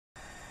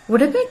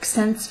Would it make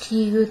sense to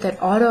you that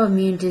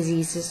autoimmune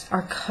diseases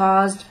are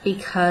caused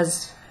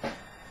because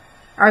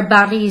our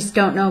bodies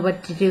don't know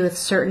what to do with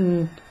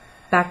certain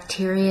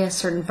bacteria,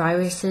 certain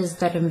viruses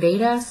that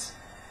invade us?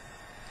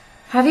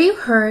 Have you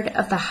heard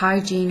of the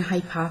hygiene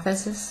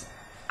hypothesis?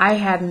 I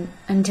hadn't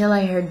until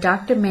I heard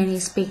Dr. Manny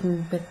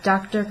speaking with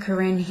Dr.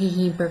 Karin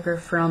Hehenberger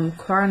from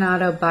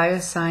Coronado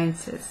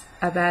Biosciences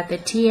about the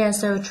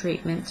TSO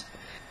treatment.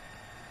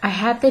 I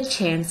had the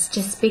chance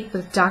to speak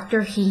with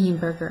Dr.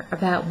 Hehenberger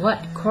about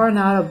what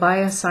Coronado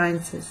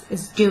Biosciences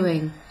is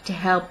doing to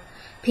help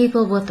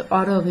people with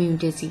autoimmune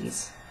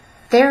disease.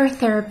 Their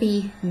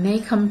therapy may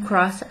come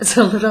across as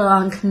a little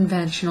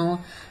unconventional,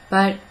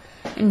 but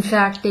in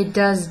fact it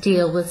does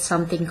deal with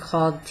something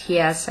called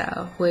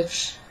TSO,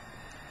 which,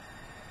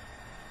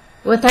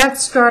 without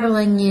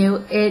startling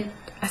you, it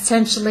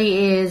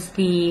essentially is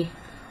the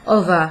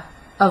ova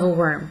of a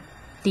worm,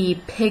 the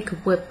pig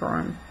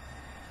whipworm.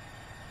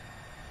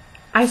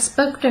 I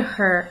spoke to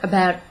her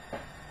about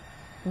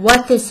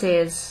what this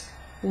is,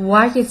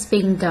 why it's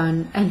being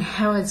done, and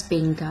how it's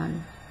being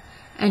done.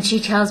 And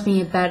she tells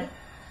me about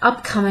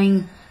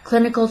upcoming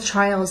clinical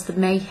trials that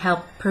may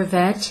help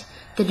prevent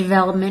the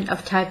development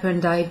of type 1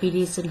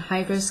 diabetes in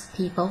high-risk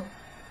people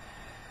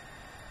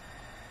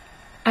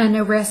and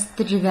arrest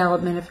the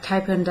development of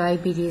type 1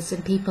 diabetes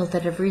in people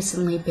that have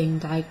recently been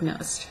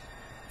diagnosed.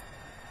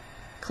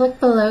 Click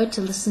below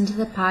to listen to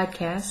the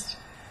podcast.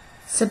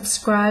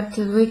 Subscribe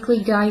to the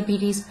Weekly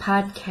Diabetes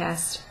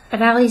Podcast at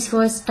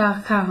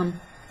alliesvoice.com,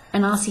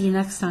 and I'll see you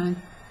next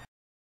time.